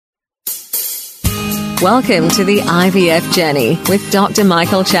Welcome to the IVF Journey with Dr.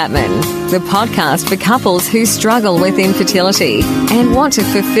 Michael Chapman, the podcast for couples who struggle with infertility and want to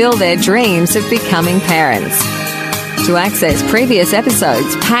fulfill their dreams of becoming parents. To access previous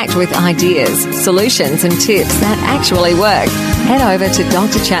episodes packed with ideas, solutions and tips that actually work, head over to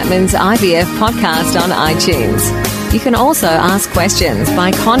Dr. Chapman's IVF podcast on iTunes. You can also ask questions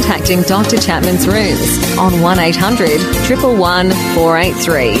by contacting Dr. Chapman's rooms on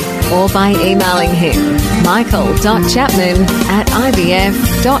 1-800-111-483 or by emailing him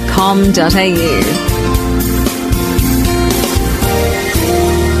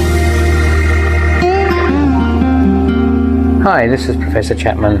Hi, this is Professor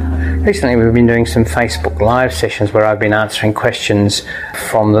Chapman. Recently we've been doing some Facebook Live sessions where I've been answering questions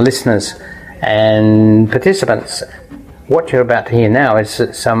from the listeners and participants. What you're about to hear now is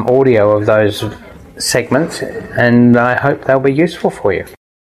some audio of those segments, and I hope they'll be useful for you.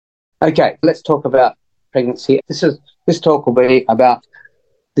 Okay, let's talk about pregnancy. This talk will be about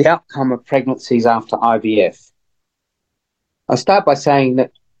the outcome of pregnancies after IVF. I'll start by saying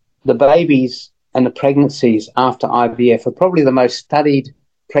that the babies and the pregnancies after IVF are probably the most studied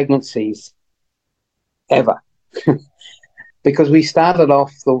pregnancies ever. Because we started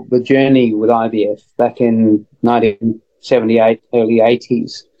off the journey with IVF back in 1978, early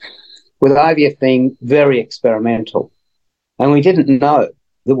 80s, with IVF being very experimental. And we didn't know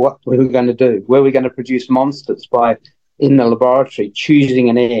what we were going to do. Were we going to produce monsters by, in the laboratory, choosing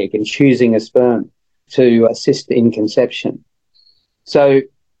an egg and choosing a sperm to assist in conception? So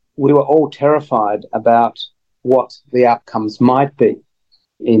we were all terrified about what the outcomes might be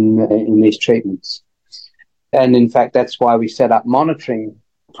in these treatments. And in fact, that's why we set up monitoring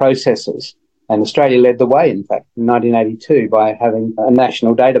processes. And Australia led the way, in fact, in 1982 by having a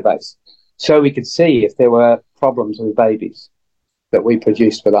national database. So we could see if there were problems with babies that we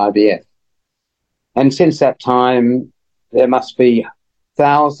produced with IVF. And since that time, there must be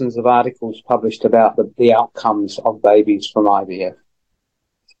thousands of articles published about the outcomes of babies from IVF.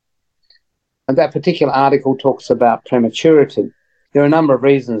 And that particular article talks about prematurity. There are a number of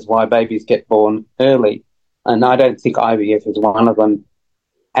reasons why babies get born early, and I don't think IVF is one of them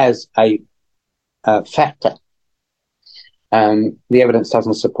as a factor. The evidence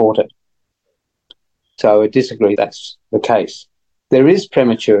doesn't support it. So I disagree that's the case. There is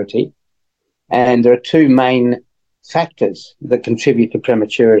prematurity, and there are two main factors that contribute to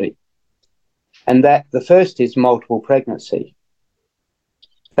prematurity. And that the first is multiple pregnancy.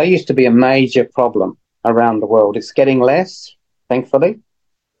 That used to be a major problem around the world. It's getting less, thankfully,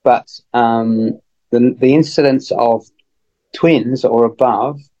 but the incidence of twins or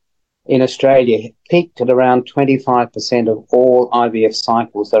above in Australia peaked at around 25% of all IVF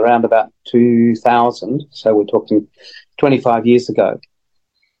cycles, around about 2000. So we're talking 25 years ago.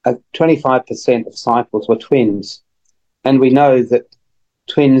 25% of cycles were twins. And we know that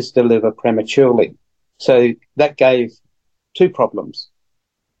twins deliver prematurely. So that gave two problems.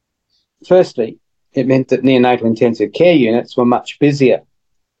 Firstly, it meant that neonatal intensive care units were much busier.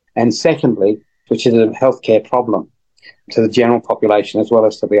 And secondly, which is a healthcare problem to the general population as well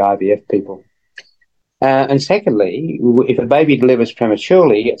as to the IVF people. And secondly, if a baby delivers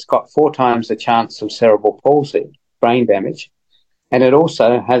prematurely, it's got 4 times the chance of cerebral palsy, brain damage, and it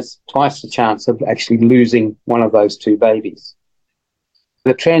also has twice the chance of actually losing one of those two babies.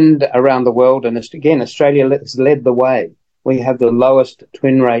 The trend around the world, and again, Australia has led the way. We have the lowest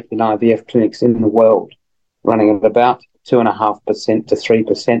twin rate in IVF clinics in the world, running at about 2.5% to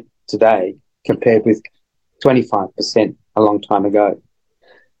 3% today, compared with 25% a long time ago.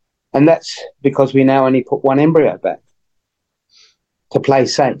 And that's because we now only put one embryo back to play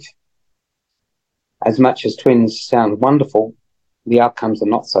safe. As much as twins sound wonderful, the outcomes are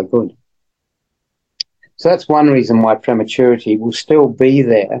not so good. So that's one reason why prematurity will still be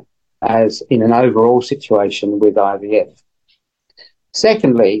there as in an overall situation with IVF.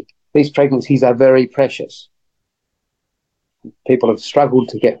 Secondly, these pregnancies are very precious. People have struggled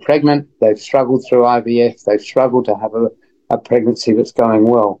to get pregnant. They've struggled through IVF. They've struggled to have a pregnancy that's going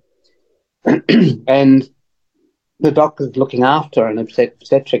well. And the doctors looking after and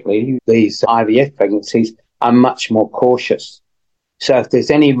obstetrically these IVF pregnancies are much more cautious. So if there's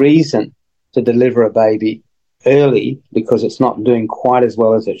any reason to deliver a baby early because it's not doing quite as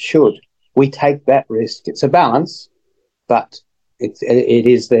well as it should, we take that risk. It's a balance, but it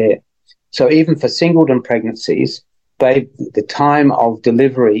is there. So even for singleton pregnancies, the time of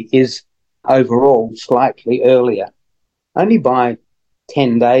delivery is overall slightly earlier, only by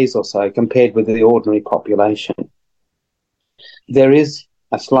 10 days or so compared with the ordinary population. There is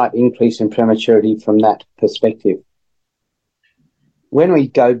a slight increase in prematurity from that perspective. When we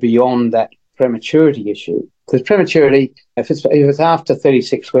go beyond that prematurity issue. Because prematurity, if it's after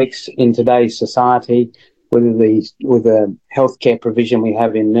 36 weeks in today's society, with the healthcare provision we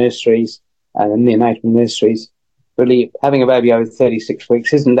have in nurseries and neonatal nurseries, really having a baby over 36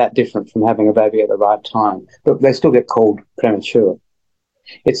 weeks isn't that different from having a baby at the right time. But they still get called premature.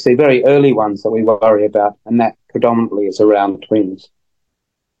 It's the very early ones that we worry about, and that predominantly is around twins.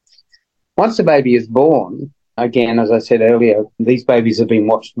 Once the baby is born, again, as I said earlier, these babies have been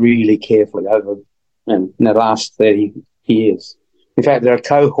watched really carefully over in the last 30 years. In fact, there are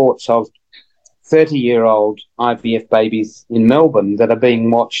cohorts of 30-year-old IVF babies in Melbourne that are being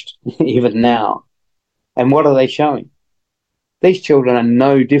watched even now. And what are they showing? These children are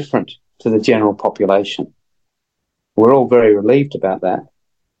no different to the general population. We're all very relieved about that.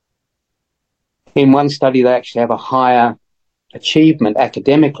 In one study, they actually have a higher achievement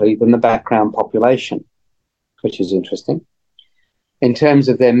academically than the background population, which is interesting. In terms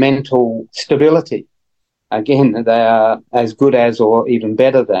of their mental stability, again, they are as good as or even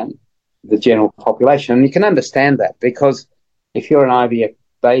better than the general population. And you can understand that, because if you're an IVF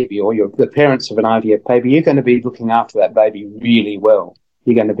baby or you're the parents of an IVF baby, you're going to be looking after that baby really well.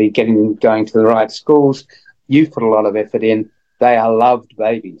 You're going to be going to the right schools. You've put a lot of effort in. They are loved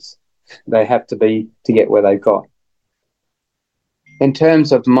babies. They have to be to get where they've got. In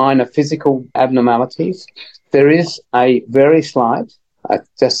terms of minor physical abnormalities, there is a very slight, I've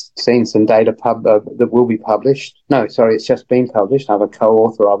just seen some data that will be published. No, sorry, it's just been published. I'm a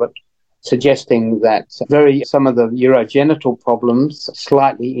co-author of it, suggesting that some of the urogenital problems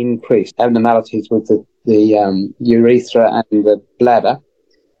slightly increased, abnormalities with the urethra and the bladder.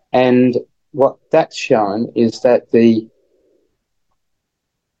 And what that's shown is that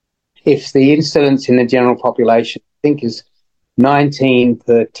if the incidence in the general population, I think, is 19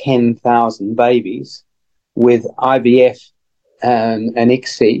 per 10,000 babies, with IVF and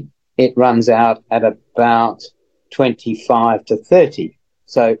ICSI, it runs out at about 25 to 30.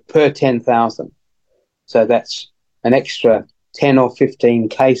 So per 10,000. So that's an extra 10 or 15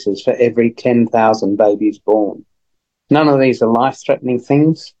 cases for every 10,000 babies born. None of these are life-threatening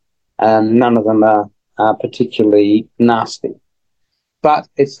things. None of them are particularly nasty. But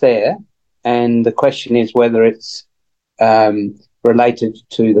it's there, and the question is whether it's related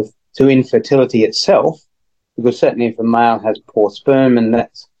to infertility itself, because certainly if a male has poor sperm, and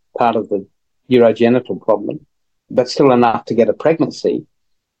that's part of the urogenital problem, but still enough to get a pregnancy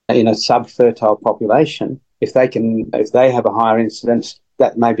in a subfertile population, if they have a higher incidence,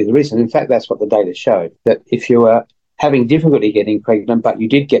 that may be the reason. In fact, that's what the data showed, that if you were having difficulty getting pregnant, but you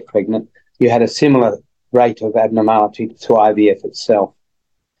did get pregnant, you had a similar rate of abnormality to IVF itself.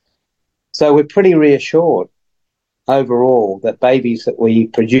 So we're pretty reassured overall that babies that we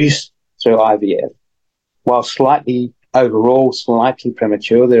produce through IVF, while slightly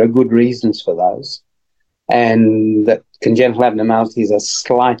premature, there are good reasons for those, and that congenital abnormalities are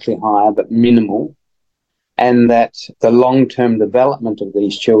slightly higher but minimal, and that the long-term development of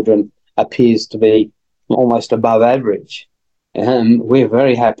these children appears to be almost above average. And we're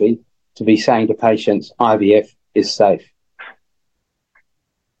very happy to be saying to patients, IVF is safe.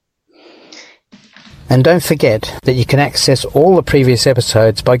 And don't forget that you can access all the previous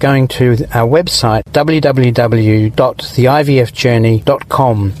episodes by going to our website,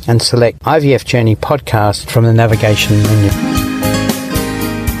 www.theivfjourney.com, and select IVF Journey Podcast from the navigation menu.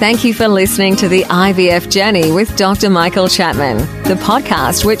 Thank you for listening to the IVF Journey with Dr. Michael Chapman, the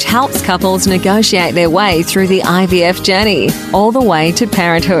podcast which helps couples negotiate their way through the IVF journey, all the way to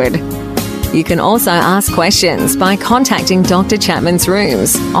parenthood. You can also ask questions by contacting Dr. Chapman's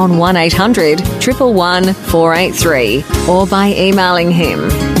rooms on 1-800-111-483 or by emailing him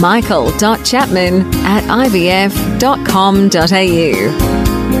michael.chapman@ivf.com.au.